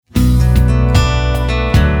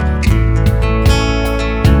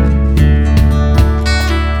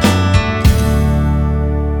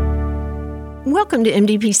Welcome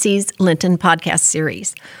to MDPC's Lenten podcast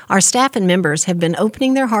series. Our staff and members have been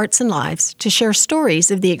opening their hearts and lives to share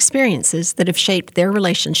stories of the experiences that have shaped their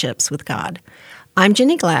relationships with God. I'm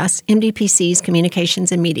Jenny Glass, MDPC's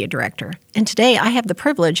Communications and Media Director, and today I have the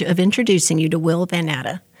privilege of introducing you to Will Van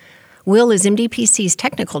Natta. Will is MDPC's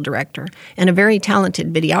Technical Director and a very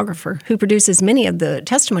talented videographer who produces many of the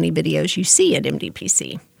testimony videos you see at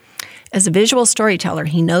MDPC. As a visual storyteller,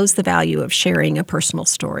 he knows the value of sharing a personal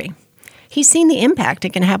story. He's seen the impact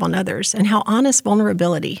it can have on others and how honest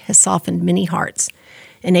vulnerability has softened many hearts,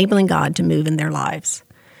 enabling God to move in their lives.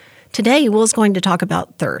 Today, Will's going to talk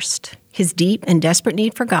about thirst, his deep and desperate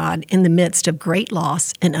need for God in the midst of great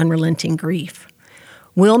loss and unrelenting grief.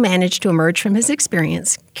 Will managed to emerge from his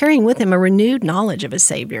experience, carrying with him a renewed knowledge of his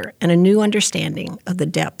Savior and a new understanding of the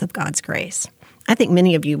depth of God's grace. I think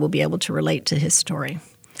many of you will be able to relate to his story.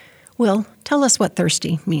 Will, tell us what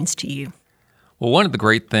thirsty means to you. Well, one of the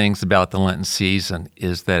great things about the Lenten season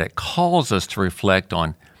is that it calls us to reflect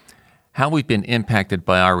on how we've been impacted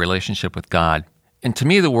by our relationship with God. And to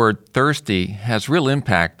me, the word thirsty has real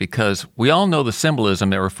impact because we all know the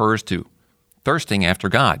symbolism it refers to, thirsting after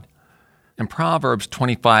God. In Proverbs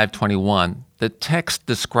 25:21, the text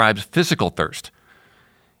describes physical thirst.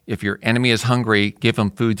 If your enemy is hungry, give him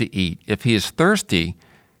food to eat. If he is thirsty,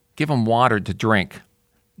 give him water to drink.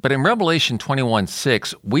 But in Revelation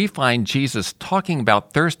 21:6, we find Jesus talking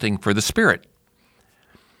about thirsting for the Spirit.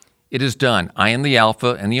 It is done. I am the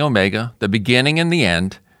Alpha and the Omega, the beginning and the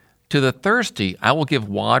end. To the thirsty, I will give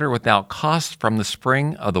water without cost from the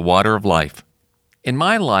spring of the water of life. In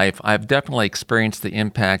my life, I've definitely experienced the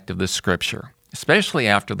impact of this scripture, especially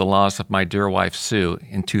after the loss of my dear wife, Sue,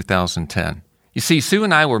 in 2010. You see, Sue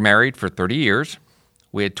and I were married for 30 years.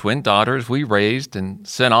 We had twin daughters we raised and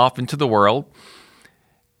sent off into the world.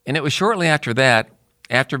 And it was shortly after that,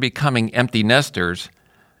 after becoming empty nesters,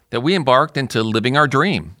 that we embarked into living our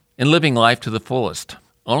dream and living life to the fullest,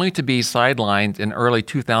 only to be sidelined in early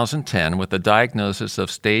 2010 with a diagnosis of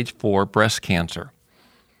stage 4 breast cancer.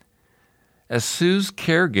 As Sue's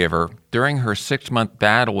caregiver during her 6-month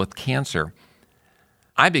battle with cancer,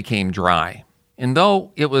 I became dry. And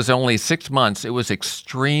though it was only 6 months, it was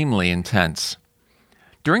extremely intense.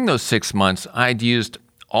 During those 6 months, I'd used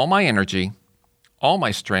all my energy, all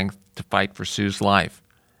my strength to fight for Sue's life.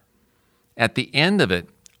 At the end of it,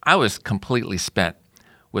 I was completely spent,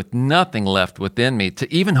 with nothing left within me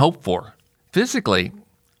to even hope for. Physically,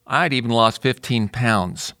 I'd even lost 15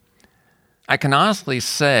 pounds. I can honestly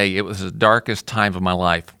say it was the darkest time of my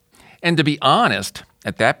life. And to be honest,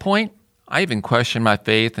 at that point, I even questioned my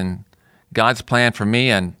faith in God's plan for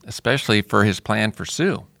me and especially for his plan for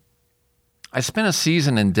Sue. I spent a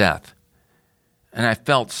season in death, and I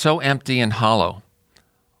felt so empty and hollow.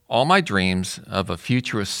 All my dreams of a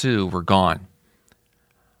future with Sue were gone.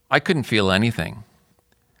 I couldn't feel anything.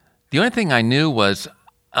 The only thing I knew was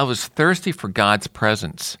I was thirsty for God's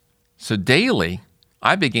presence. So daily,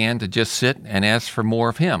 I began to just sit and ask for more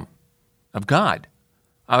of him, of God.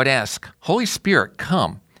 I would ask, Holy Spirit,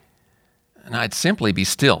 come. And I'd simply be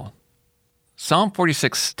still. Psalm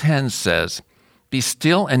 46:10 says, be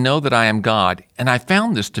still and know that I am God. And I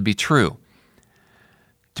found this to be true.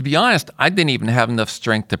 To be honest, I didn't even have enough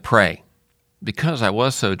strength to pray. Because I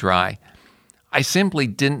was so dry, I simply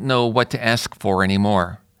didn't know what to ask for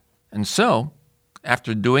anymore. And so,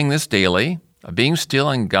 after doing this daily, of being still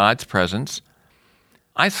in God's presence,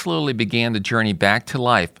 I slowly began the journey back to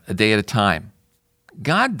life a day at a time.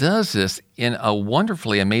 God does this in a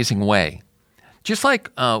wonderfully amazing way. Just like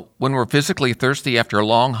when we're physically thirsty after a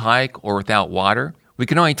long hike or without water, we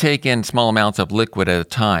can only take in small amounts of liquid at a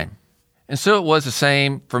time. And so it was the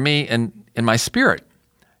same for me in my spirit.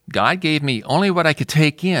 God gave me only what I could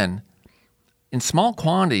take in small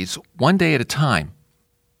quantities, one day at a time.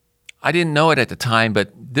 I didn't know it at the time,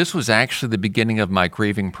 but this was actually the beginning of my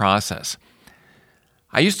grieving process.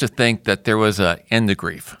 I used to think that there was an end to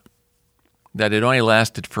grief, that it only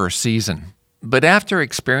lasted for a season. But after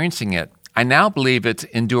experiencing it, I now believe it's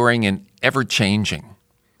enduring and ever-changing.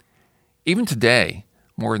 Even today,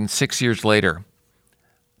 more than 6 years later,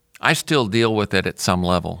 I still deal with it at some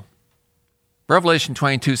level. Revelation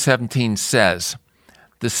 22:17 says,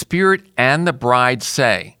 the Spirit and the bride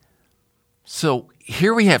say. So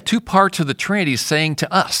here we have two parts of the Trinity saying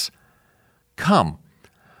to us, come,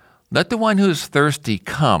 let the one who is thirsty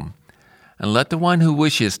come, and let the one who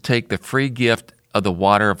wishes take the free gift of the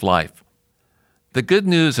water of life. The good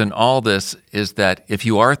news in all this is that if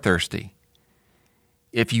you are thirsty,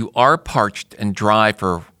 if you are parched and dry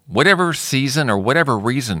for whatever season or whatever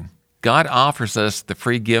reason, God offers us the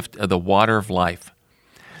free gift of the water of life.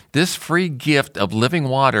 This free gift of living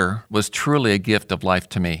water was truly a gift of life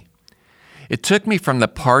to me. It took me from the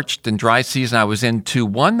parched and dry season I was in to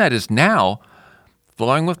one that is now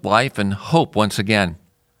flowing with life and hope once again.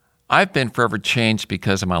 I've been forever changed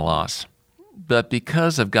because of my loss. But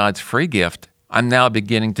because of God's free gift, I'm now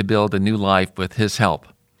beginning to build a new life with His help.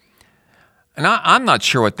 And I'm not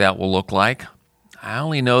sure what that will look like. I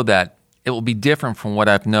only know that it will be different from what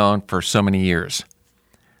I've known for so many years.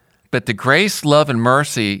 But the grace, love, and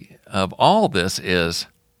mercy of all this is,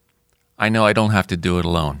 I know I don't have to do it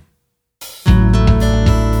alone.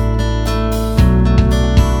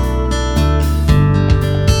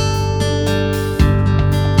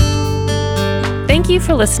 Thank you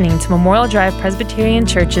for listening to Memorial Drive Presbyterian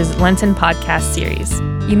Church's Lenten podcast series.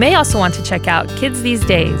 You may also want to check out Kids These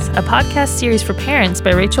Days, a podcast series for parents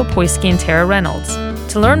by Rachel Poisky and Tara Reynolds.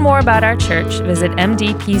 To learn more about our church, visit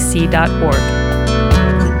mdpc.org.